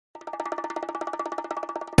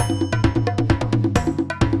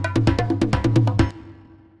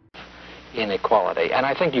Inequality. And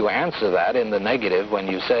I think you answer that in the negative when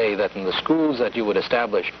you say that in the schools that you would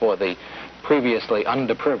establish for the previously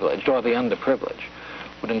underprivileged or the underprivileged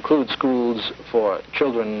would include schools for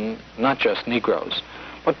children, not just Negroes,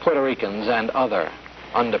 but Puerto Ricans and other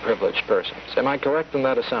underprivileged persons. Am I correct in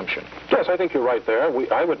that assumption? Yes, I think you're right there.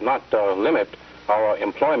 I would not limit our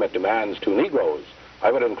employment demands to Negroes.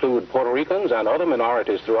 I would include Puerto Ricans and other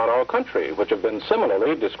minorities throughout our country, which have been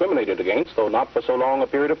similarly discriminated against, though not for so long a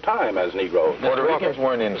period of time as Negroes. Puerto Ricans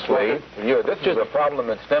weren't enslaved. Yeah, this is a problem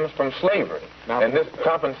that stems from slavery. And this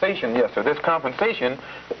compensation, yes, sir, this compensation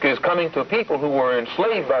is coming to people who were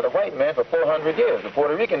enslaved by the white man for 400 years. The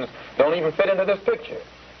Puerto Ricans don't even fit into this picture.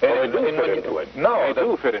 Well, they do fit into it. No, they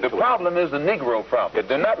do fit into it. The problem is the Negro problem.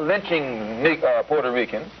 They're not lynching Puerto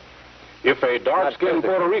Ricans. If a dark-skinned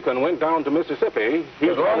Puerto Rican went down to Mississippi,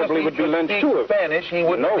 he probably would be lynched too. Spanish, he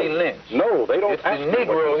wouldn't be lynched. No, they don't. It's the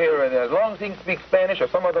Negro here, and as long as he can speak Spanish or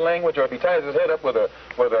some other language, or if he ties his head up with a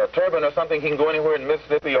turban or something, he can go anywhere in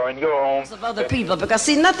Mississippi or in your own. Of other people, because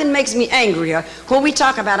see, nothing makes me angrier when we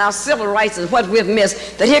talk about our civil rights and what we've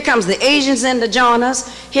missed. That here comes the Asians in to join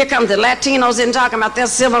us. Here comes the Latinos in talking about their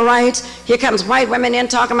civil rights. Here comes white women in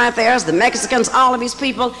talking about theirs. The Mexicans, all of these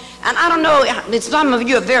people. And I don't know, some of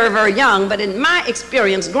you are very, very young, but in my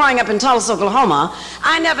experience growing up in Tulsa, Oklahoma,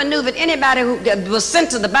 I never knew that anybody who was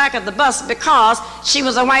sent to the back of the bus because she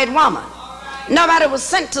was a white woman. Nobody was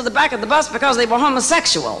sent to the back of the bus because they were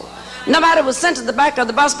homosexual. Nobody was sent to the back of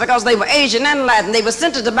the bus because they were Asian and Latin. They were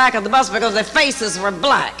sent to the back of the bus because their faces were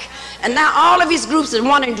black. And now all of these groups are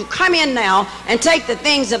wanting to come in now and take the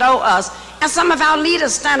things that owe us. And some of our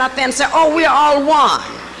leaders stand up there and say, oh, we're all one.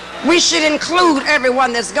 We should include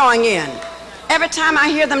everyone that's going in. Every time I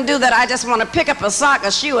hear them do that, I just want to pick up a sock,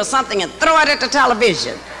 a shoe, or something and throw it at the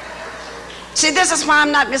television. See, this is why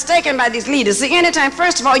I'm not mistaken by these leaders. See, anytime,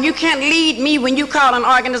 first of all, you can't lead me when you call an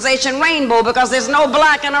organization rainbow because there's no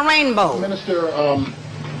black in a rainbow. Minister,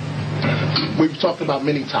 we've talked about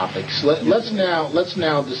many topics. Let's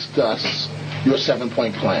now discuss your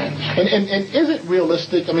 7-point plan. And is it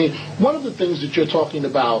realistic? I mean, one of the things that you're talking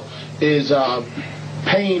about is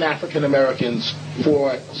paying African Americans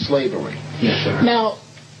for slavery. Yes, sir. Now,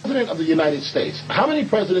 President of the United States, how many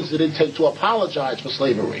presidents did it take to apologize for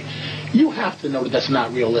slavery? You have to know that that's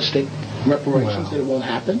not realistic. Reparations, that it won't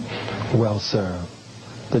happen. Well, sir,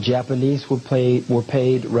 the Japanese were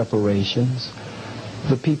paid reparations.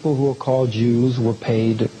 The people who are called Jews were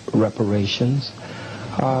paid reparations.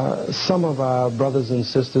 Some of our brothers and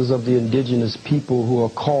sisters of the indigenous people who are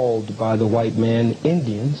called by the white man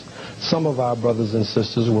Indians, some of our brothers and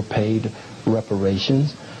sisters were paid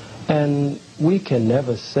reparations. And we can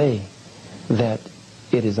never say that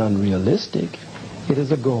it is unrealistic. It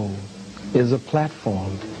is a goal. It is a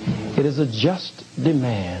platform. It is a just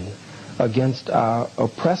demand against our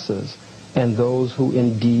oppressors and those who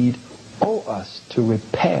indeed owe us to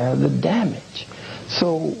repair the damage.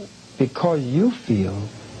 So because you feel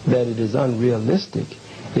that it is unrealistic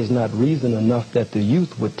is not reason enough that the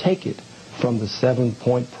youth would take it from the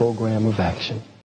 7-point program of action.